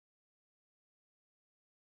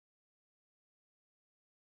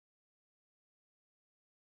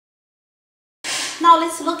Now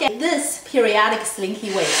let's look at this periodic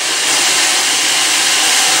slinky wave.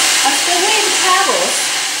 As the wave travels,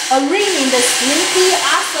 a ring in the slinky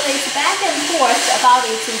oscillates back and forth about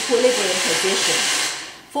its equilibrium position.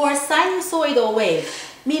 For a sinusoidal wave,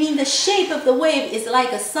 meaning the shape of the wave is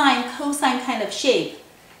like a sine-cosine kind of shape,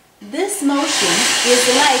 this motion is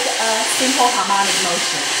like a simple harmonic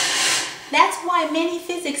motion. That's why many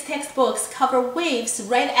physics textbooks cover waves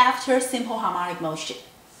right after simple harmonic motion.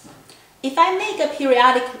 If I make a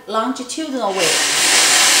periodic longitudinal wave,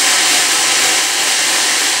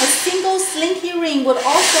 a single slinky ring would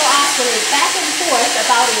also oscillate back and forth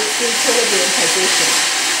about its equilibrium position,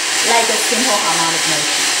 like a simple harmonic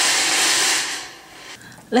motion.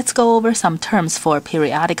 Let's go over some terms for a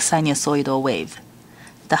periodic sinusoidal wave.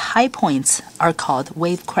 The high points are called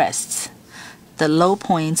wave crests. The low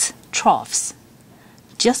points, troughs.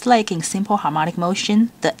 Just like in simple harmonic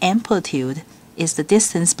motion, the amplitude is the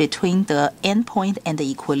distance between the endpoint and the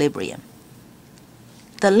equilibrium.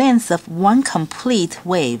 The length of one complete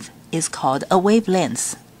wave is called a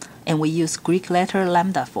wavelength, and we use Greek letter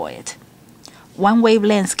lambda for it. One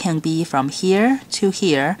wavelength can be from here to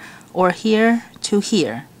here or here to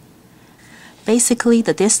here. Basically,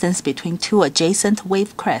 the distance between two adjacent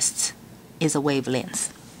wave crests is a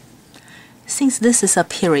wavelength. Since this is a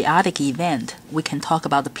periodic event, we can talk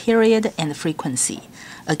about the period and the frequency.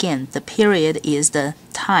 Again, the period is the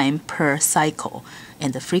time per cycle,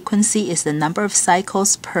 and the frequency is the number of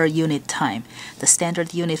cycles per unit time. The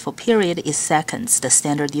standard unit for period is seconds. The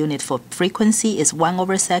standard unit for frequency is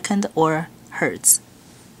 1/second or hertz.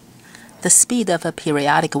 The speed of a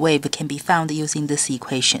periodic wave can be found using this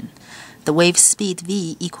equation. The wave speed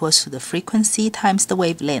v equals to the frequency times the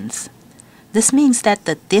wavelength. This means that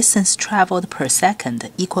the distance traveled per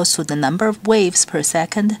second equals to the number of waves per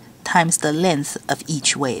second times the length of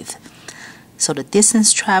each wave. So the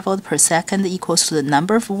distance traveled per second equals to the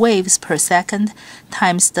number of waves per second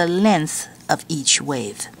times the length of each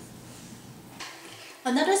wave.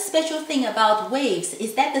 Another special thing about waves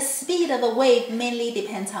is that the speed of a wave mainly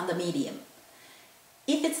depends on the medium.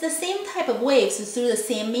 If it's the same type of waves through the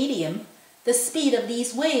same medium, the speed of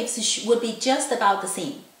these waves would be just about the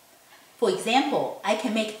same. For example, I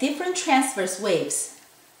can make different transverse waves: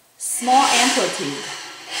 small amplitude,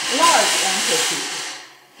 large amplitude,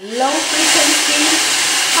 low frequency,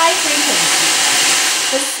 high frequency.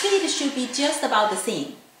 The speed should be just about the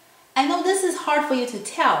same. I know this is hard for you to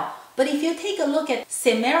tell, but if you take a look at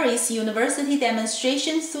St. Mary's University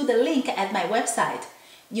demonstration through the link at my website,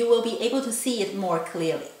 you will be able to see it more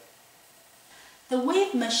clearly. The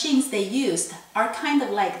wave machines they used are kind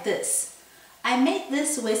of like this. I made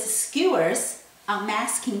this with skewers on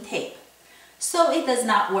masking tape, so it does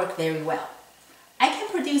not work very well. I can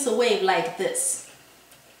produce a wave like this.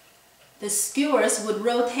 The skewers would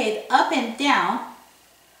rotate up and down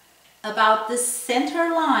about the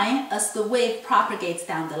center line as the wave propagates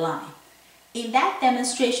down the line. In that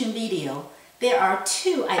demonstration video, there are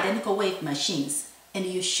two identical wave machines, and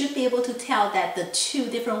you should be able to tell that the two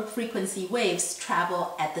different frequency waves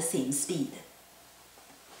travel at the same speed.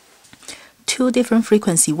 Two different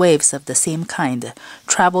frequency waves of the same kind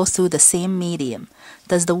travel through the same medium.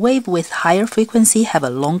 Does the wave with higher frequency have a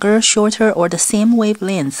longer, shorter, or the same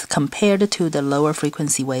wavelength compared to the lower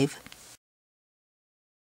frequency wave?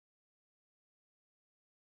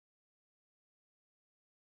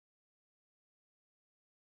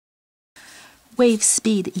 Wave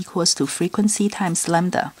speed equals to frequency times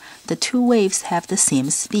lambda. The two waves have the same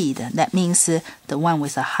speed. That means the one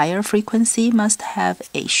with a higher frequency must have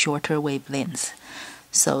a shorter wavelength.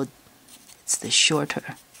 So it's the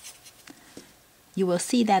shorter. You will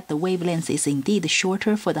see that the wavelength is indeed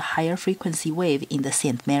shorter for the higher frequency wave in the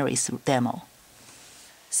St. Mary's demo.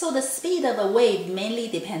 So the speed of a wave mainly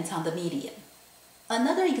depends on the medium.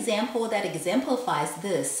 Another example that exemplifies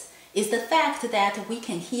this is the fact that we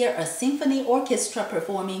can hear a symphony orchestra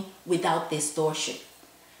performing without distortion,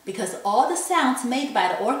 because all the sounds made by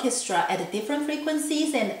the orchestra at different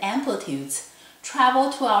frequencies and amplitudes travel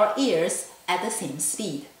to our ears at the same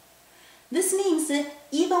speed. This means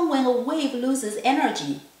even when a wave loses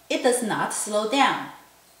energy, it does not slow down,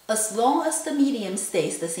 as long as the medium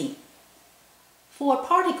stays the same. For a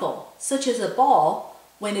particle, such as a ball,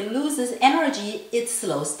 when it loses energy, it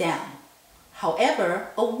slows down. However,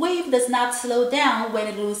 a wave does not slow down when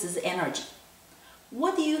it loses energy.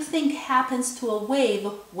 What do you think happens to a wave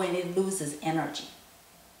when it loses energy?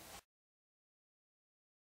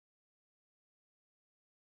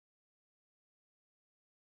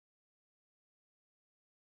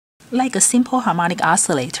 Like a simple harmonic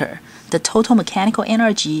oscillator, the total mechanical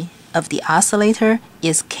energy of the oscillator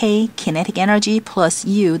is K kinetic energy plus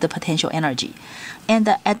U the potential energy. And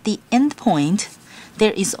at the end point,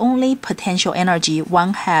 there is only potential energy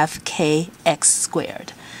 1/2 kx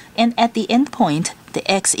squared. And at the end point, the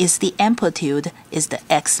x is the amplitude, is the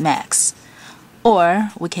x max.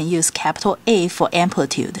 Or we can use capital A for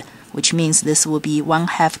amplitude, which means this will be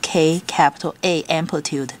 1/2 k capital A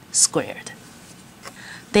amplitude squared.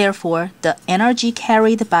 Therefore, the energy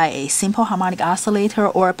carried by a simple harmonic oscillator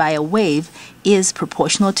or by a wave is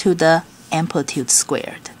proportional to the amplitude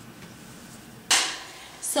squared.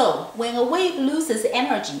 So, when a wave loses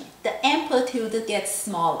energy, the amplitude gets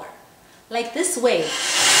smaller. Like this wave,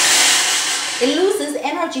 it loses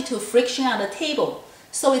energy to friction on the table,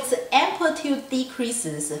 so its amplitude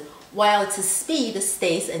decreases while its speed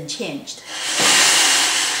stays unchanged.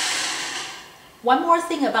 One more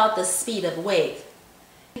thing about the speed of a wave.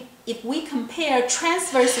 If we compare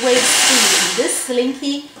transverse wave speed in this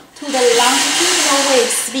slinky to the longitudinal wave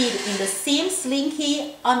speed in the same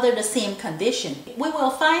slinky under the same condition, we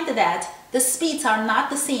will find that the speeds are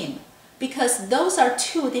not the same because those are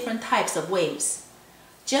two different types of waves.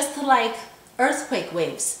 Just like earthquake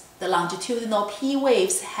waves, the longitudinal P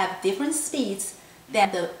waves have different speeds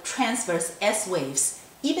than the transverse S waves,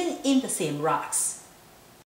 even in the same rocks.